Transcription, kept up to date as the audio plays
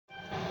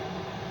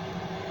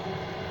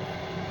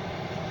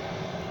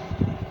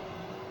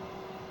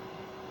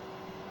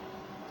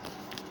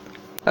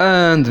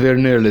And we're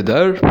nearly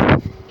there.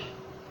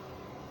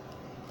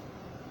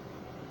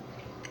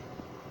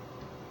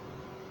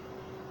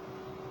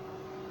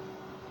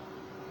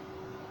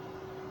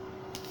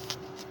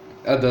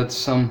 Added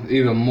some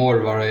even more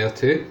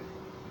variety.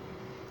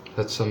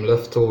 Had some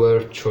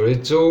leftover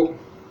chorizo,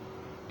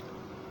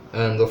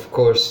 and of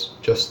course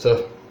just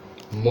a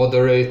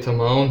moderate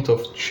amount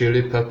of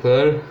chili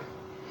pepper,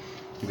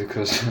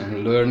 because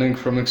I'm learning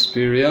from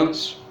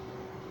experience.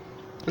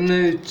 And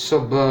it's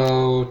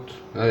about,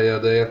 yeah,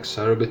 the eggs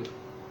are a bit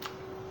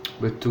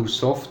too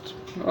soft.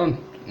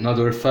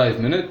 Another 5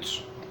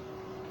 minutes,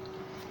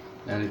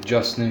 and it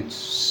just needs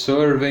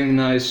serving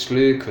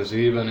nicely, because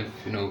even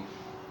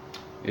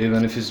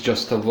if it's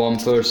just a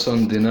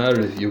one-person dinner,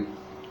 if you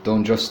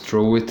don't just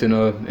throw it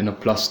in a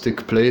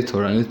plastic plate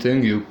or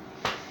anything, you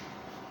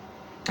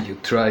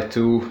try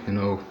to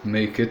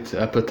make it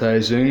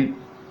appetizing.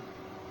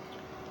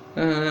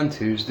 And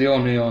here's the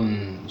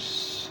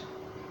onions.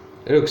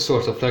 They look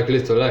sort of like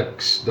little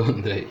eggs,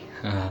 don't they?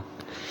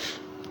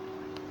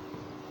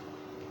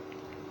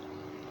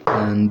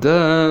 And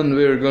then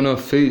we're gonna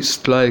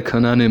feast like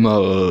an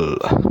animal.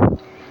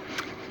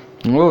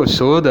 Oh,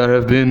 so there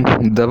have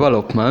been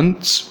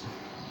developments,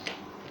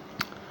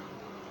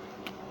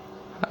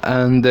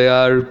 and they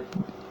are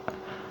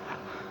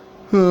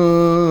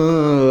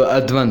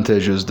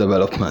advantageous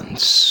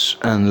developments,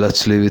 and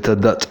let's leave it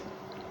at that.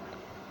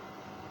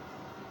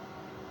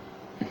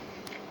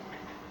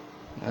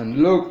 And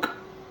look,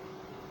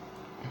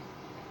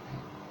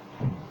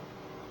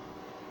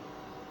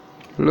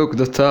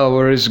 the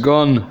tower is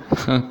gone.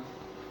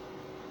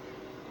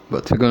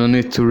 But we're gonna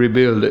need to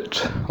rebuild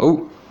it.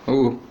 Oh,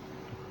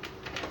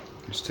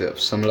 still have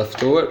some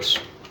leftovers.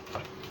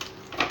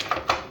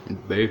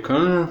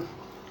 Bacon.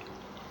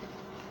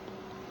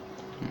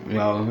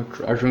 Yeah,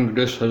 I think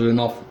this has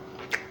enough.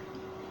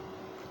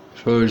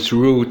 So it's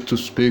rude to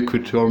speak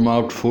with your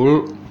mouth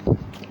full,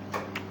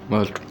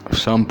 but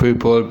some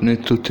people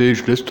need to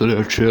teach this to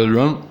their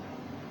children.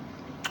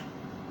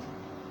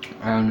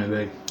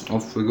 Anyway,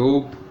 off we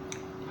go.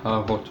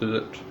 How hot is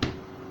it?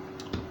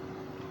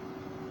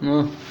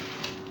 No.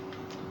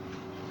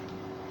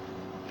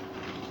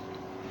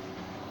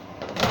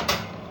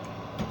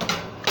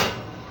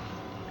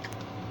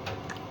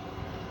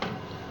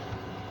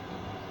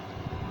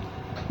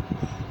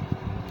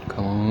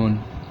 Come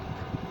on.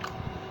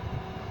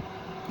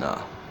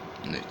 Nah,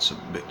 needs a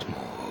bit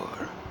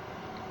more.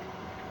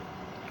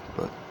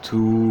 But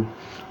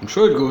I'm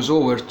sure it goes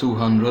over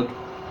 200.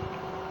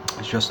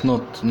 It's just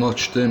not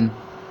notched in.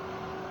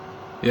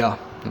 Yeah,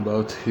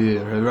 about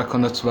here. I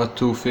reckon that's about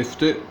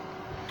 250.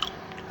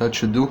 That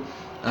should do.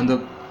 And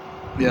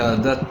yeah,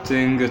 that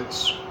thing,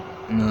 it's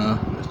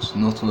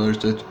not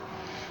worth it.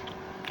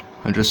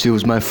 I just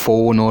use my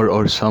phone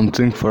or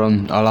something for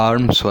an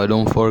alarm so I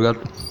don't forget.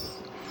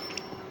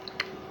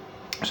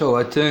 So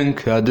I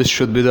think this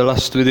should be the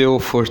last video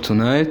for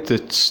tonight.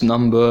 It's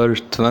number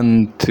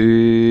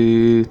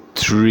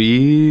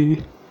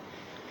 23.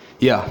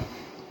 Yeah.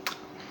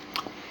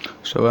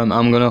 So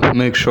I'm gonna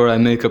make sure I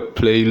make a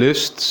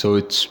playlist so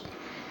it's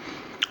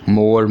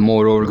more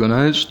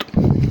organized.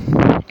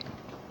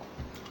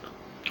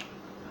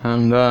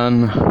 And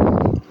then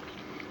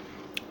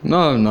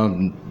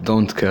no,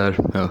 don't care.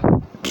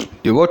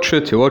 You watch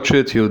it,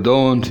 you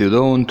don't.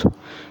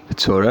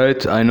 It's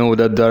alright. I know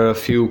that there are a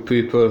few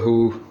people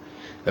who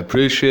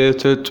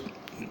appreciate it.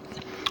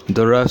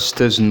 The rest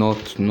is not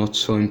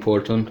so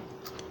important,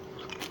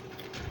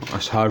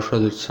 as harsh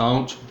as it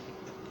sounds.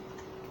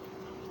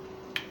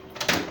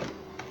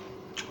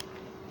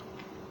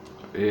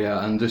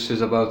 Yeah, and this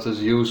is about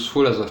as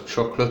useful as a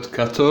chocolate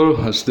kettle,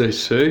 as they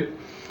say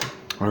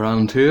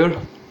around here.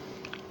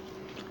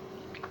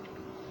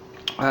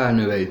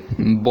 Anyway,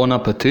 bon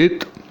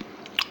appetit.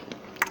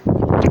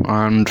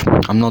 And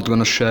I'm not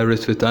gonna share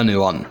it with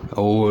anyone.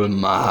 All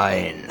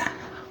mine.